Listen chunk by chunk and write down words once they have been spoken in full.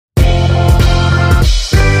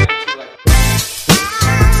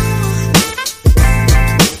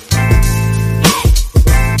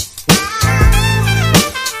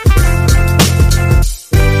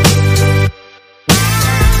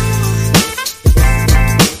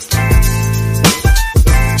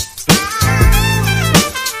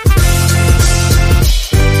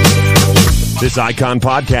This Icon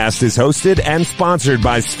podcast is hosted and sponsored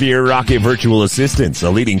by Sphere Rocket Virtual Assistants,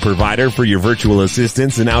 a leading provider for your virtual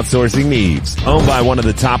assistants and outsourcing needs. Owned by one of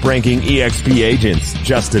the top-ranking EXP agents,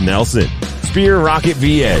 Justin Nelson. Sphere Rocket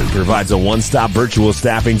VA provides a one-stop virtual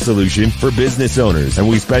staffing solution for business owners, and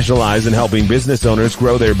we specialize in helping business owners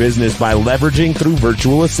grow their business by leveraging through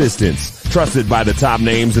virtual assistants. Trusted by the top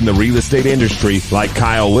names in the real estate industry like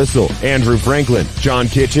Kyle Whistle, Andrew Franklin, John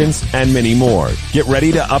Kitchens, and many more. Get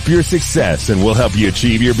ready to up your success and we'll help you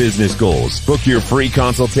achieve your business goals. Book your free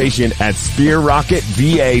consultation at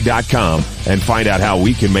sphererocketva.com and find out how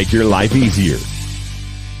we can make your life easier.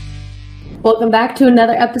 Welcome back to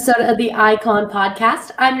another episode of the Icon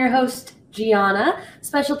Podcast. I'm your host, Gianna.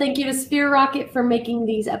 Special thank you to Sphere Rocket for making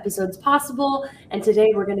these episodes possible. And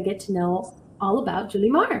today we're going to get to know all about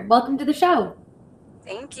Julimar. Welcome to the show.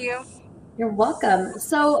 Thank you. You're welcome.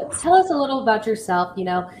 So tell us a little about yourself.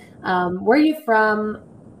 Where are you from?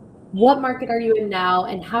 What market are you in now?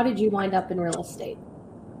 And how did you wind up in real estate?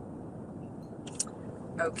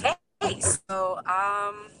 Okay. So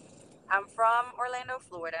I'm from Orlando,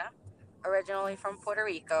 Florida, originally from Puerto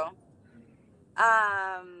Rico.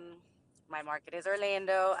 My market is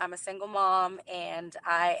Orlando. I'm a single mom, and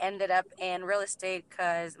I ended up in real estate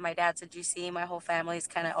because my dad's a GC. My whole family's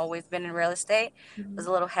kind of always been in real estate. I was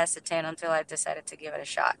a little hesitant until I decided to give it a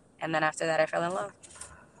shot. And then after that, I fell in love.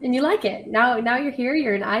 And you like it. Now you're here.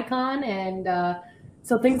 You're an icon, and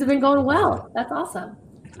so things have been going well. That's awesome.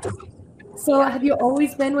 So have you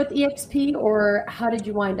always been with EXP, or how did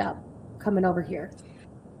you wind up coming over here?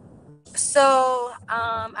 So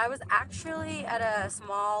I was actually at a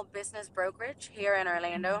small business brokerage here in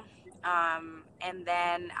Orlando. And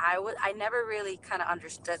then I never really kind of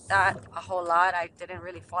understood that a whole lot. I didn't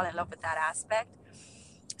really fall in love with that aspect.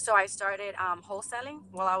 So I started wholesaling.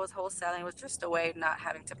 While I was wholesaling, it was just a way of not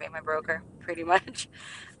having to pay my broker, pretty much,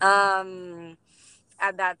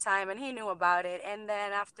 at that time. And he knew about it. And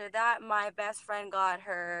then after that, my best friend got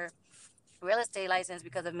her real estate license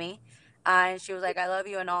because of me. And she was like, I love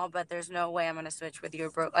you and all, but there's no way I'm going to switch with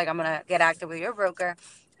your broker. Like, I'm going to get active with your broker.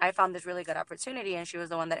 I found this really good opportunity, and she was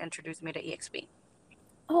the one that introduced me to EXP.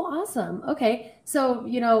 Oh, awesome. Okay. So,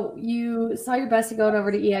 you saw your bestie going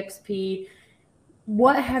over to EXP.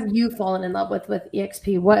 What have you fallen in love with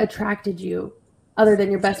EXP? What attracted you other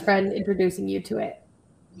than your best friend introducing you to it?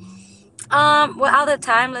 Well, at the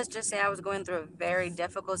time, let's just say I was going through a very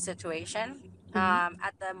difficult situation.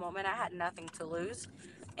 At the moment, I had nothing to lose.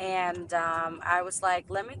 And I was like,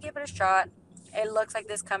 let me give it a shot. It looks like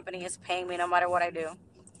this company is paying me no matter what I do.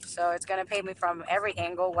 So it's going to pay me from every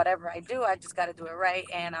angle. Whatever I do, I just got to do it right.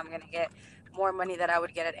 And I'm going to get more money than I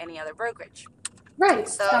would get at any other brokerage. Right.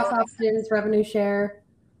 So, stock options, revenue share.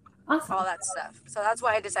 Awesome. All that stuff. So that's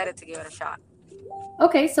why I decided to give it a shot.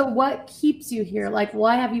 Okay. So what keeps you here? Like,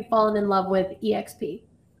 why have you fallen in love with EXP?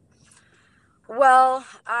 Well,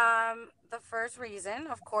 the first reason,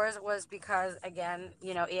 of course, was because, again,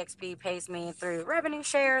 EXP pays me through revenue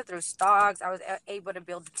share, through stocks. I was able to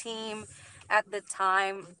build a team. At the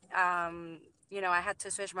time, I had to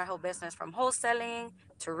switch my whole business from wholesaling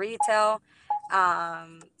to retail.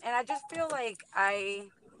 And I just feel like I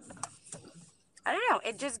don't know,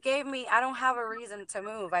 it just gave me, I don't have a reason to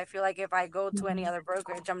move. I feel like if I go to any other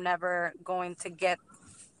brokerage, I'm never going to get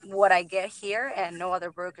what I get here, and no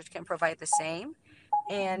other brokerage can provide the same.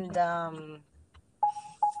 And I'm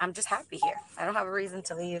just happy here. I don't have a reason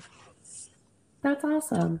to leave. That's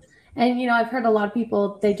awesome. And, I've heard a lot of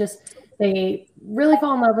people, they really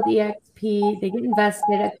fall in love with EXP. They get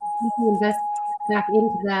invested, invest back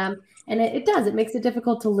into them. And it does. It makes it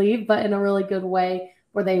difficult to leave, but in a really good way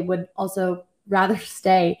where they would also rather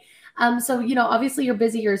stay. So, obviously you're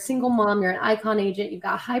busy. You're a single mom. You're an icon agent. You've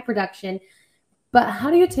got high production. But how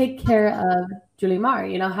do you take care of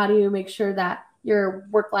Julimar? How do you make sure that your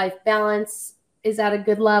work-life balance is at a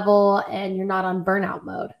good level and you're not on burnout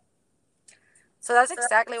mode? So that's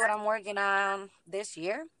exactly what I'm working on this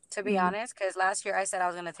year, to be honest, because last year I said I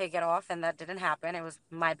was going to take it off, and that didn't happen. It was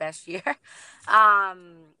my best year.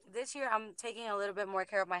 This year I'm taking a little bit more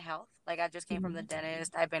care of my health. Like, I just came from the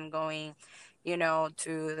dentist. I've been going,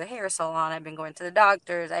 to the hair salon. I've been going to the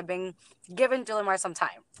doctors. I've been giving Julimar some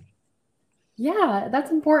time. Yeah, that's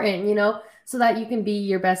important, so that you can be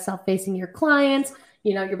your best self facing your clients,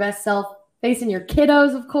 your best self facing your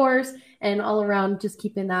kiddos, of course, and all around just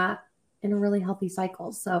keeping that in a really healthy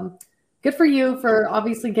cycle. So good for you for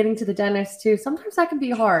obviously getting to the dentist too. Sometimes that can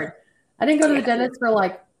be hard. I didn't go to the dentist for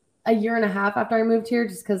like a year and a half after I moved here,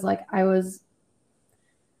 just because like I was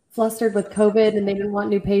flustered with COVID and they didn't want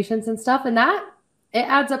new patients and stuff. And that it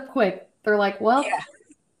adds up quick. They're like, well,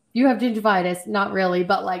 you have gingivitis. Not really,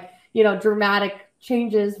 but like, dramatic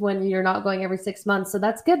changes when you're not going every 6 months. So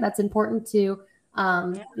that's good. That's important to,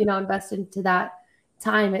 invest into that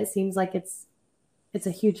time. It seems like it's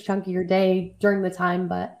a huge chunk of your day during the time,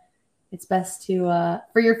 but it's best to,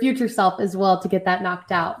 for your future self as well, to get that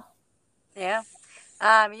knocked out. Yeah.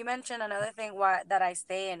 You mentioned another thing that I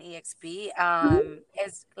stay in EXP. Mhm.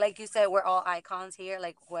 Is like you said, we're all icons here.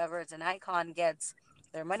 Like whoever is an icon gets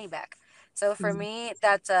their money back. So for me,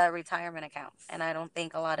 that's a retirement account, and I don't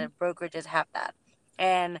think a lot of brokerages have that.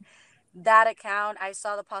 And that account, I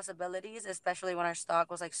saw the possibilities, especially when our stock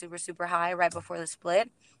was like super super high right before the split.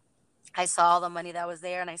 I saw all the money that was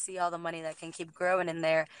there, and I see all the money that can keep growing in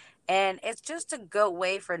there. And it's just a good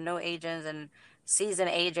way for new agents and seasoned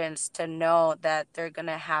agents to know that they're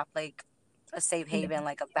gonna have like a safe haven,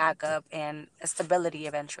 like a backup and a stability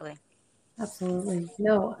eventually. Absolutely.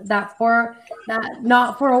 No, that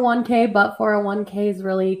not 401k, but 401k is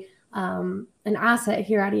really an asset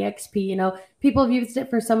here at EXP. People have used it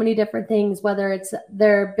for so many different things, whether it's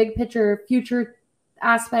their big picture future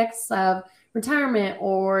aspects of retirement,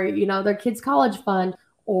 or, their kids' college fund,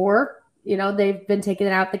 or, they've been taking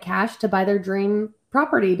out the cash to buy their dream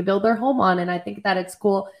property to build their home on. And I think that it's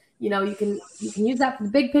cool. You can use that for the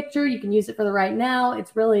big picture. You can use it for the right now.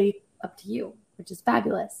 It's really up to you, which is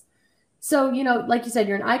fabulous. So, like you said,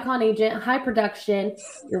 you're an icon agent, high production,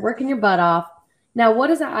 you're working your butt off. Now, what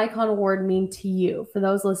does that icon award mean to you? For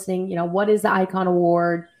those listening, what is the icon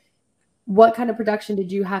award? What kind of production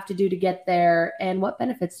did you have to do to get there? And what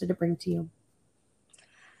benefits did it bring to you?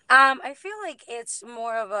 I feel like it's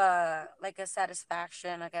more of a like a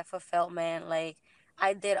satisfaction, like a fulfillment. Like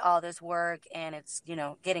I did all this work and it's,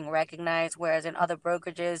 getting recognized. Whereas in other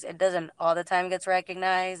brokerages, it doesn't all the time gets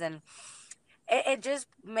recognized. And it just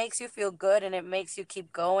makes you feel good and it makes you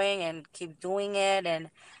keep going and keep doing it. And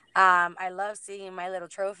I love seeing my little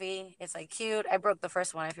trophy. It's like cute. I broke the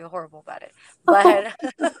first one. I feel horrible about it. Oh, But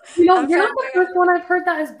I'm you're trying not to the figure first one I've heard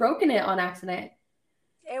that has broken it on accident.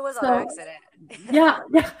 it was on So accident. yeah,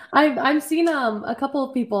 I've seen a couple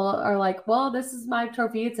of people are like, well, this is my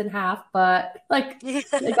trophy, it's in half, but like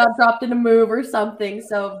it got dropped in a move or something.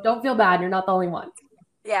 So don't feel bad, you're not the only one.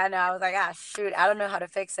 Yeah, no, I was like, ah, shoot, I don't know how to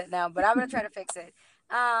fix it now, but I'm gonna try to fix it.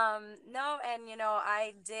 No, and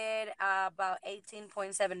I did about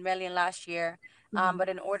 18.7 million last year. Mhm. But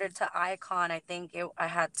in order to icon, I think I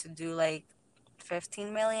had to do like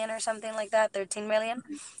 15 million or something like that, 13 million.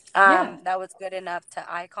 Yeah, That was good enough to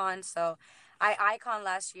icon. So I icon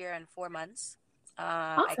last year in 4 months.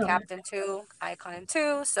 I awesome. capped in two, icon in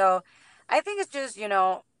two. So I think it's just,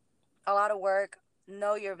 a lot of work.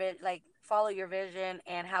 Know your like follow your vision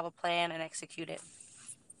and have a plan and execute it.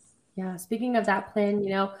 Yeah, speaking of that plan,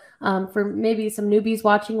 for maybe some newbies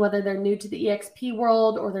watching, whether they're new to the EXP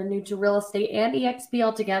world or they're new to real estate and EXP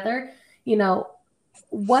altogether, you know,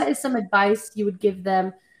 what is some advice you would give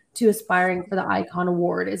them to aspiring for the Icon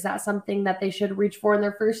Award? Is that something that they should reach for in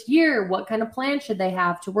their first year? What kind of plan should they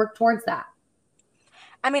have to work towards that?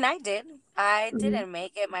 I mean, I did. I Mhm. didn't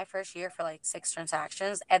make it my first year for like 6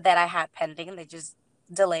 transactions and that I had pending. They just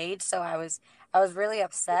delayed, so I was really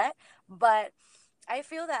upset. But I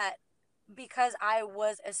feel that because I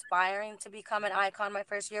was aspiring to become an icon my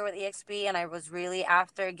first year with EXP and I was really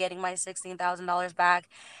after getting my $16,000 back,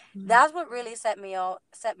 Mhm. that's what really set me up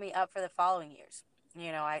for the following years.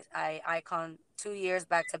 I icon 2 years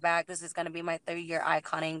back to back. This is going to be my third year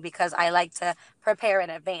iconing because I like to prepare in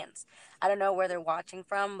advance. I don't know where they're watching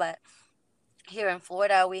from, but here in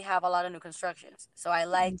Florida, we have a lot of new constructions. So I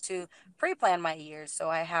like to pre-plan my years. So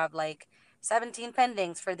I have like 17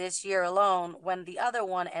 pendings for this year alone when the other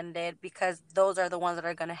one ended because those are the ones that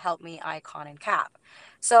are going to help me icon and cap.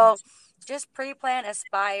 So just pre-plan,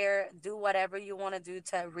 aspire, do whatever you want to do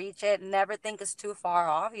to reach it. Never think it's too far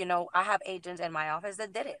off. I have agents in my office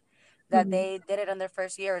that did it, that Mhm. they did it on their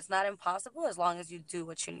first year. It's not impossible as long as you do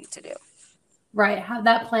what you need to do. Right. Have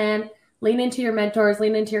that plan. Lean into your mentors,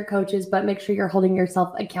 lean into your coaches, but make sure you're holding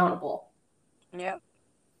yourself accountable. Yeah.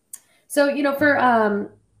 So,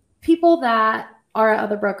 for people that are at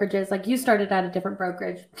other brokerages, like you started at a different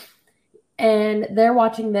brokerage, and they're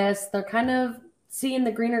watching this, they're kind of seeing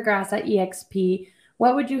the greener grass at EXP.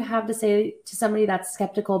 What would you have to say to somebody that's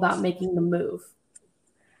skeptical about making the move?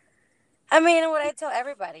 I mean, what I tell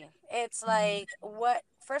everybody, it's like,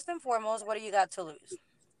 first and foremost, what do you got to lose?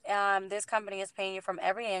 This company is paying you from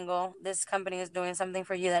every angle. This company is doing something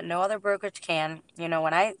for you that no other brokerage can.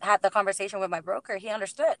 When I had the conversation with my broker, he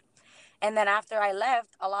understood. And then after I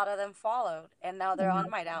left, a lot of them followed, and now they're on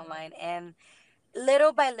Mhm. my downline. And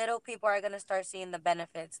little by little, people are going to start seeing the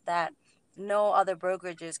benefits that no other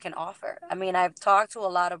brokerages can offer. I mean, I've talked to a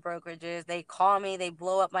lot of brokerages. They call me, they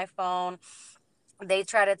blow up my phone they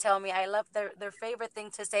try to tell me, I love their favorite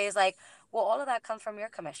thing to say is like, well, all of that comes from your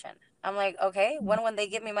commission. I'm like, okay, when they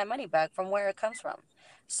give me my money back, from where it comes from.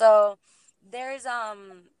 So there's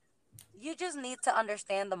you just need to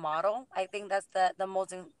understand the model. I think that's the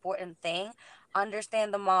most important thing.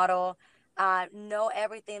 Understand the model, know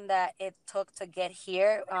everything that it took to get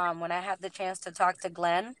here. When I had the chance to talk to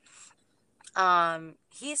Glenn,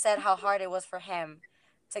 he said how hard it was for him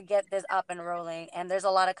to get this up and rolling. And there's a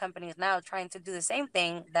lot of companies now trying to do the same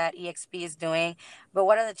thing that EXP is doing. But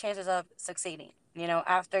what are the chances of succeeding? You know,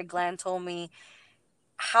 after Glenn told me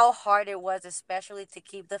how hard it was, especially to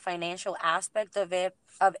keep the financial aspect of it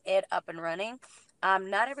up and running.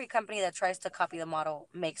 Not every company that tries to copy the model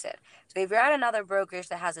makes it. So if you're at another brokerage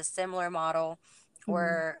that has a similar model,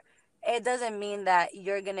 or it doesn't mean that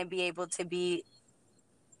you're going to be able to be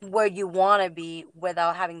where you want to be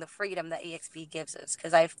without having the freedom that EXP gives us.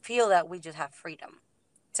 Because I feel that we just have freedom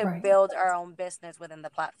to build our own business within the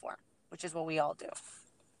platform, which is what we all do.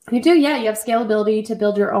 You do, yeah. You have scalability to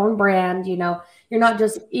build your own brand. You know, you're not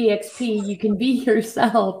just EXP. You can be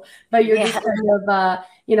yourself, but you're just kind of,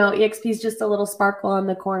 you know, EXP is just a little sparkle on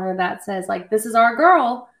the corner that says like, this is our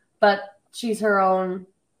girl, but she's her own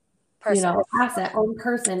person, you know, asset, own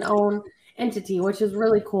person, own entity, which is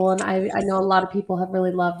really cool. And I know a lot of people have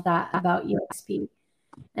really loved that about EXP.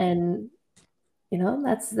 And, you know,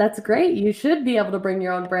 that's great. You should be able to bring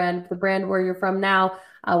your own brand, the brand where you're from now,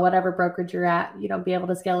 whatever brokerage you're at, you know, be able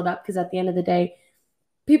to scale it up. Because at the end of the day,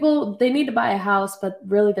 people, they need to buy a house, but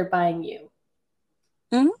really they're buying you.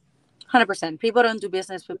 100%. People don't do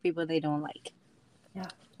business with people they don't like. Yeah,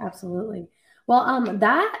 absolutely. Well,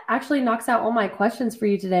 that actually knocks out all my questions for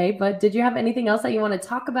you today. But did you have anything else that you want to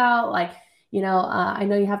talk about? Like, you know, I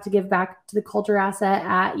know you have to give back to the culture asset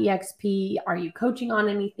at EXP. Are you coaching on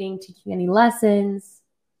anything, teaching any lessons?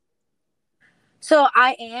 So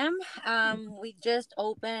I am. We just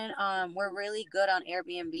opened. We're really good on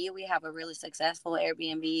Airbnb. We have a really successful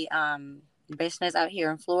Airbnb business out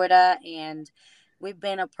here in Florida, and we've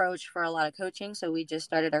been approached for a lot of coaching. So we just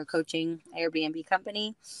started our coaching Airbnb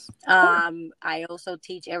company. I also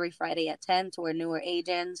teach every Friday at 10 to our newer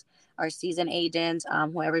agents, our seasoned agents,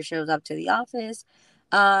 whoever shows up to the office.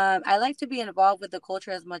 I like to be involved with the culture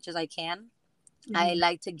as much as I can. I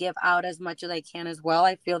like to give out as much as I can as well.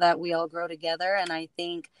 I feel that we all grow together. And I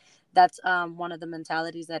think that's one of the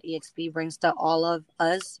mentalities that EXP brings to all of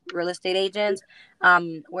us real estate agents.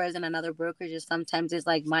 Whereas in another brokerage, sometimes it's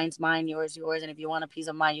like mine's mine, yours. And if you want a piece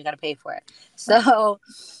of mine, you got to pay for it. So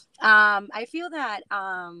I feel that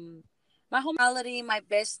my whole mentality, my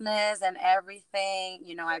business and everything,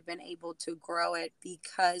 you know, I've been able to grow it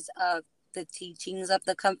because of the teachings of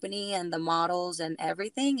the company and the models and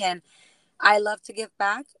everything. And I love to give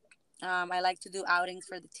back. I like to do outings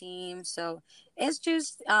for the team. So it's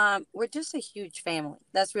just, we're just a huge family.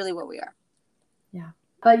 That's really what we are. Yeah.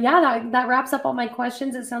 But yeah, that wraps up all my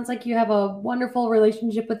questions. It sounds like you have a wonderful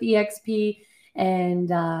relationship with EXP.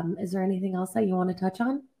 And is there anything else that you want to touch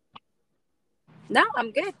on? No,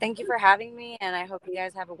 I'm good. Thank you for having me. And I hope you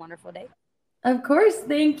guys have a wonderful day. Of course.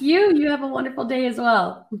 Thank you. You have a wonderful day as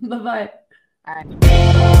well. Bye-bye. All right.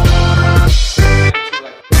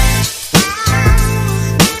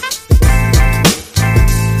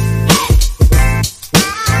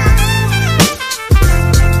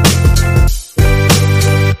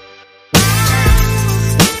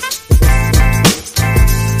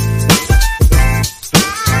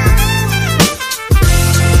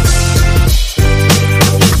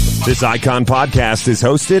 This Icon podcast is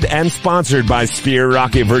hosted and sponsored by Sphere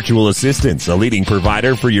Rocket Virtual Assistants, a leading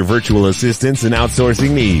provider for your virtual assistants and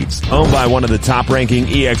outsourcing needs. Owned by one of the top-ranking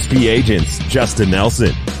EXP agents, Justin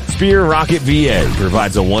Nelson. Sphere Rocket VA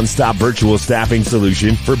provides a one-stop virtual staffing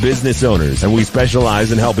solution for business owners, and we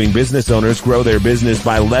specialize in helping business owners grow their business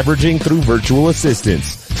by leveraging through virtual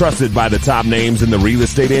assistants. Trusted by the top names in the real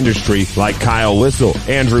estate industry like Kyle Whistle,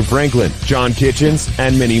 Andrew Franklin, John Kitchens,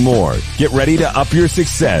 and many more. Get ready to up your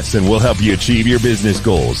success and we'll help you achieve your business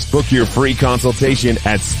goals. Book your free consultation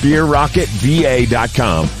at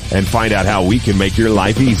SphereRocketVA.com and find out how we can make your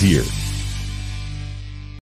life easier.